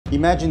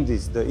Imagine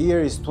this, the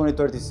year is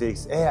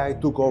 2036, AI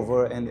took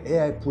over and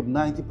AI put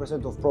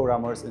 90% of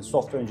programmers and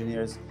software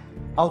engineers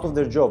out of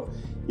their job.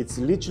 It's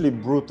literally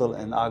brutal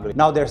and ugly.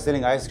 Now they're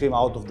selling ice cream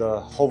out of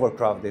the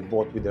hovercraft they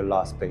bought with their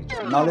last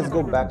paycheck. Now let's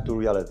go back to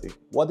reality.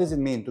 What does it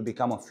mean to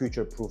become a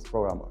future-proof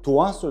programmer?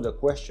 To answer the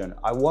question,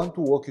 I want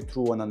to walk you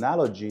through an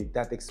analogy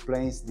that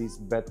explains this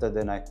better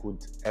than I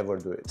could ever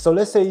do it. So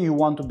let's say you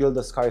want to build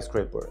a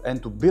skyscraper,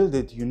 and to build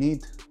it you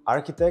need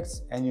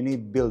architects and you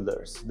need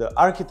builders. The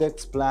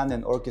architects plan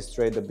and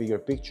orchestrate the bigger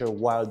picture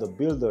while the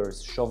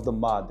builders shove the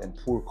mud and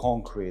pour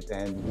concrete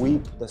and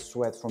weep the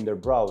sweat from their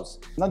brows.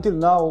 Until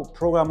now,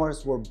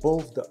 programmers were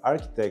both the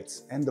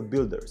architects and the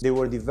builders. They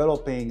were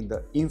developing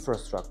the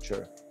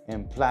infrastructure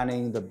and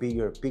planning the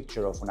bigger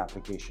picture of an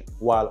application,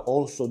 while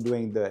also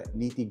doing the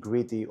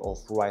nitty-gritty of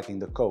writing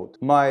the code.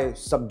 My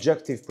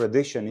subjective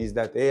prediction is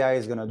that AI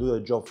is gonna do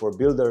the job for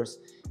builders,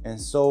 and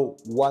so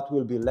what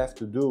will be left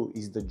to do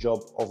is the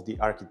job of the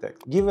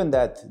architect. Given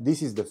that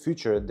this is the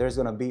future, there's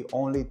gonna be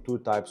only two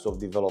types of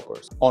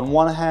developers. On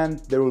one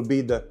hand, there will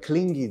be the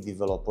clingy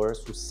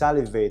developers who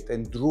salivate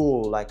and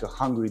drool like a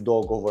hungry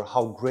dog over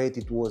how great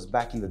it was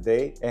back in the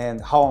day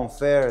and how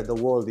unfair the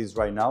world is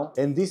right now.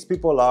 And these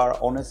people are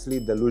honestly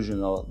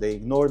delusional. They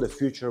ignore the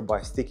future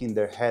by sticking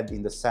their head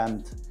in the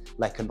sand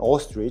like an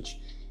ostrich.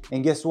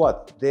 And guess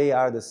what? They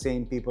are the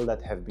same people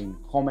that have been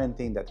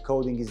commenting that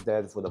coding is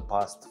dead for the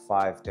past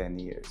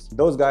 5-10 years.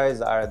 Those guys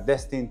are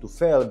destined to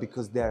fail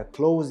because they are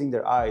closing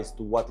their eyes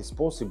to what is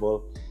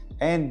possible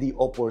and the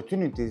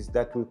opportunities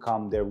that will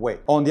come their way.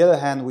 On the other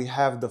hand, we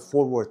have the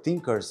forward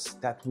thinkers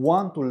that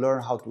want to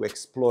learn how to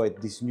exploit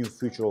this new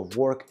future of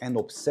work and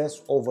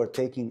obsess over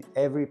taking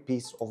every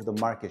piece of the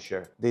market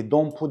share. They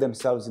don't put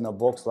themselves in a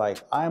box like,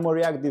 I'm a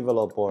React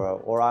developer,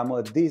 or I'm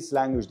a this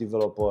language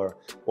developer,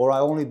 or I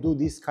only do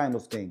this kind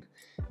of thing.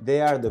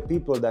 They are the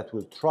people that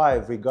will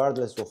thrive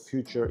regardless of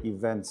future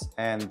events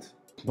and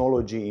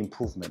technology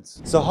improvements.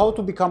 So how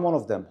to become one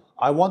of them?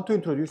 I want to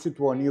introduce you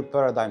to a new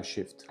paradigm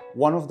shift.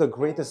 One of the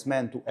greatest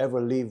men to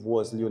ever live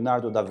was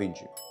Leonardo da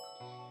Vinci.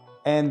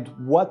 And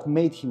what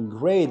made him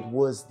great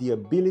was the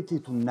ability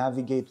to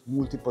navigate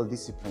multiple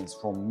disciplines,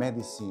 from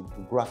medicine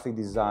to graphic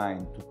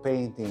design to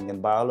painting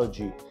and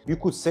biology. You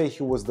could say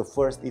he was the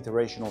first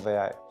iteration of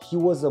AI. He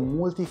was a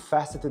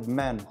multifaceted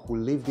man who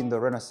lived in the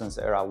Renaissance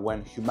era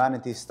when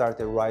humanity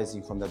started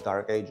rising from the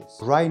Dark Ages.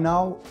 Right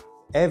now,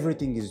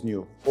 everything is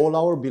new. All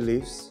our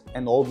beliefs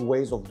and old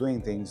ways of doing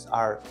things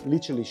are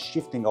literally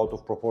shifting out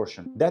of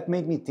proportion. That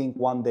made me think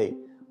one day,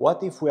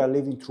 what if we are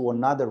living through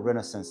another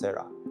Renaissance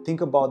era?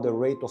 Think about the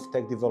rate of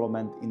tech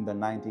development in the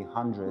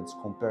 1900s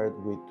compared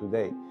with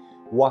today.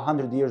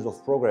 100 years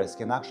of progress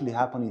can actually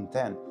happen in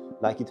 10,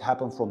 like it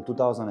happened from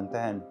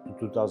 2010 to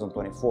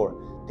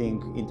 2024.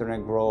 Think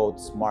internet growth,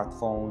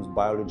 smartphones,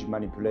 biology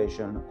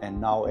manipulation, and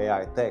now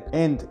AI tech.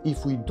 And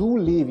if we do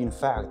live, in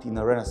fact, in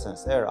a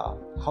Renaissance era,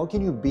 how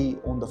can you be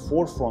on the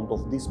forefront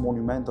of these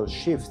monumental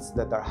shifts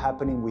that are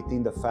happening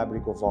within the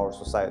fabric of our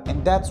society?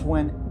 And that's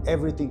when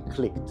everything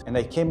clicked, and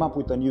I came up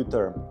with a new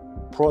term: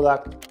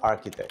 product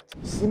architect.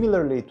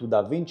 Similarly to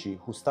Da Vinci,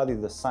 who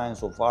studied the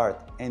science of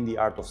art and the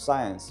art of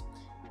science,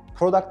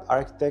 product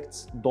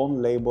architects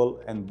don't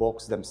label and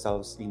box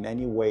themselves in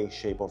any way,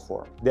 shape or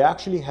form. They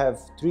actually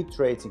have 3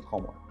 traits in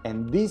common.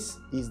 And this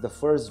is the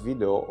first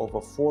video of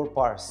a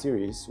 4-part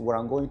series where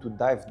I'm going to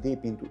dive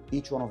deep into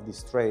each one of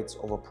these traits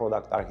of a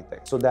product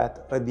architect, so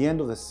that at the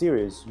end of the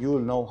series, you'll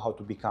know how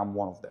to become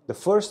one of them. The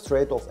first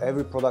trait of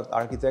every product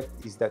architect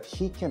is that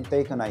he can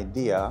take an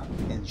idea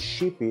and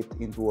ship it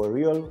into a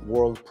real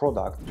world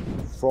product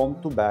from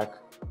to back,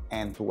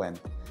 end to end.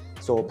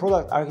 So a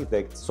product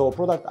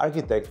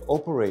architect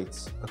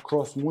operates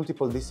across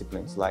multiple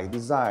disciplines like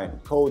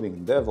design,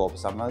 coding,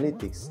 DevOps,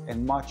 analytics,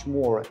 and much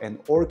more,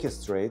 and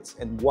orchestrates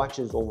and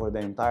watches over the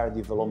entire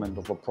development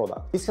of a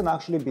product. This can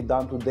actually be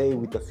done today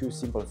with a few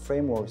simple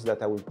frameworks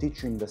that I will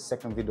teach you in the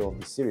second video of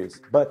this series,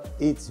 but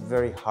it's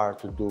very hard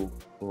to do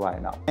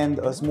right now. And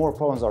as more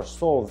problems are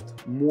solved,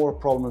 more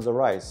problems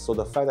arise. So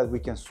the fact that we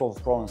can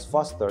solve problems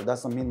faster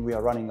doesn't mean we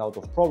are running out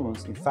of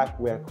problems. In fact,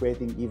 we are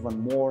creating even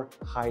more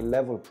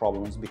high-level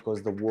problems because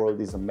the world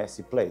is a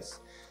messy place.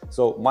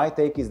 So my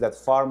take is that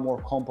far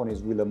more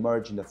companies will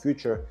emerge in the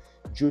future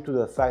due to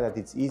the fact that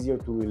it's easier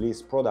to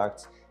release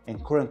products,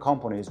 and current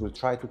companies will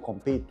try to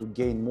compete to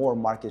gain more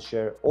market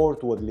share, or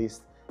to at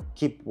least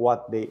keep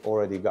what they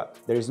already got.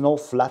 There is no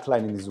flat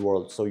line in this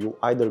world, so you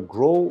either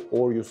grow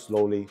or you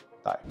slowly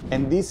die.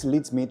 And this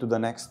leads me to the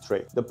next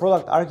trait. The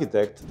product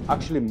architect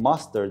actually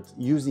mastered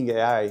using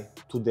AI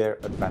to their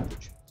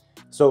advantage.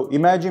 So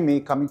imagine me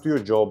coming to your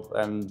job,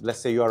 and let's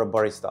say you are a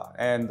barista,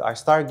 and I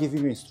start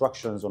giving you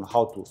instructions on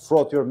how to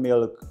froth your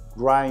milk,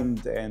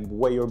 grind and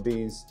weigh your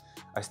beans.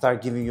 I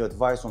start giving you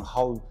advice on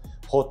how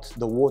hot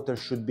the water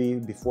should be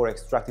before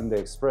extracting the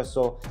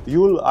espresso.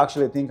 You'll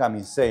actually think I'm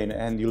insane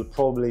and you'll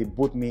probably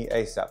boot me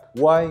ASAP.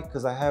 Why?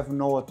 Because I have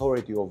no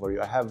authority over you.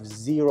 I have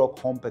zero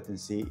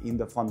competency in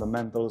the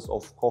fundamentals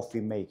of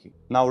coffee making.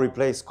 Now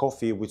replace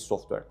coffee with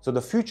software. So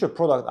the future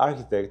product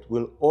architect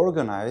will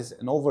organize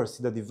and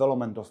oversee the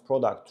development of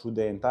product through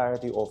the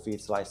entirety of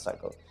its life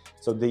cycle.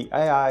 So the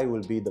AI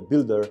will be the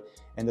builder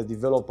and the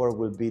developer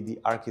will be the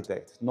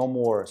architect. No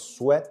more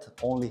sweat,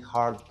 only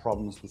hard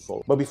problems to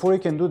solve. But before you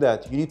can do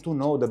that, you need to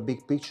know the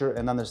big picture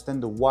and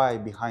understand the why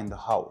behind the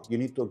how. You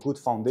need a good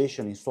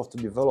foundation in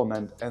software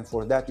development, and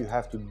for that you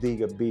have to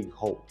dig a big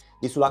hole.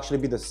 This will actually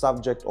be the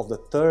subject of the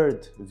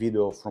third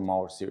video from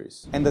our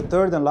series. And the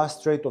third and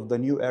last trait of the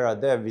new era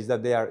dev is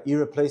that they are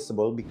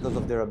irreplaceable because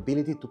of their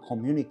ability to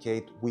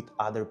communicate with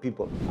other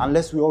people.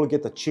 Unless we all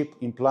get a chip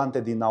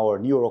implanted in our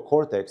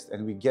neurocortex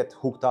and we get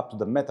hooked up to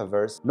the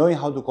metaverse, knowing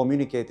how to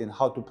communicate and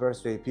how to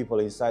persuade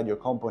people inside your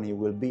company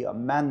will be a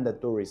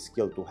mandatory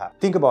skill to have.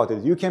 Think about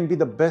it, you can be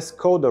the best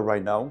coder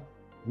right now,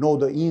 know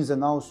the ins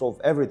and outs of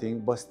everything,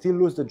 but still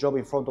lose the job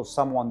in front of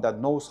someone that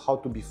knows how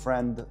to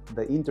befriend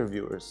the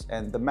interviewers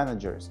and the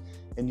managers.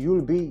 And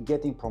you'll be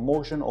getting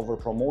promotion over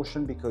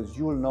promotion because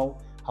you'll know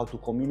how to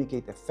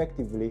communicate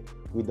effectively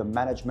with the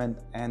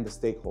management and the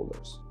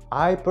stakeholders.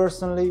 I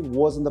personally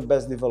wasn't the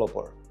best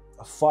developer,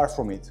 far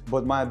from it,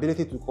 but my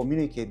ability to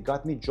communicate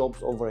got me jobs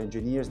over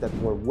engineers that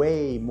were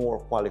way more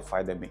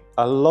qualified than me.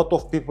 A lot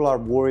of people are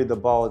worried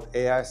about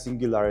AI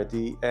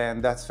singularity,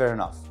 and that's fair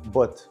enough.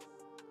 But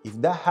if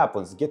that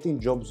happens, getting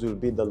jobs will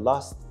be the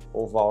last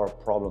of our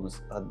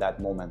problems at that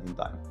moment in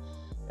time.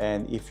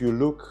 And if you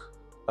look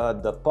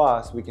at the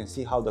past, we can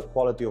see how the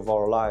quality of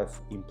our life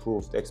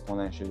improved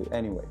exponentially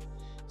anyway.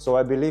 So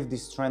I believe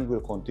this trend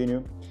will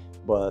continue,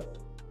 but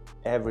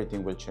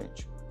everything will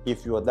change.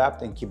 If you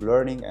adapt and keep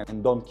learning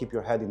and don't keep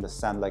your head in the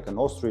sand like an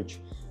ostrich,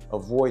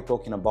 avoid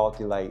talking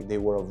about it like they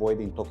were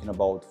avoiding talking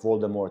about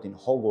Voldemort in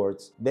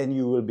Hogwarts, then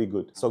you will be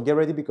good. So get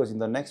ready, because in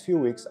the next few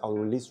weeks I'll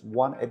release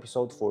one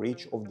episode for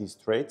each of these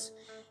traits,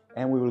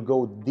 and we will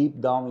go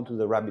deep down into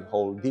the rabbit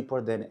hole,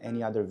 deeper than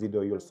any other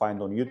video you'll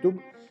find on YouTube,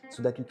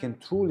 so that you can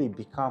truly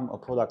become a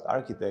product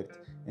architect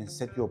and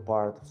set you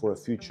apart for a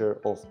future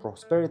of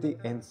prosperity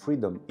and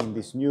freedom in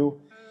this new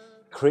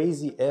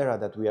crazy era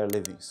that we are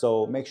living.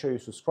 So make sure you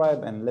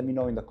subscribe and let me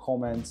know in the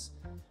comments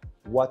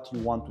what you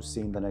want to see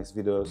in the next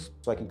videos,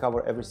 so I can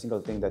cover every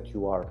single thing that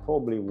you are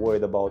probably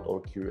worried about or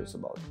curious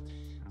about.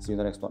 See you in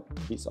the next one.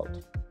 Peace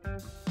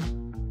out.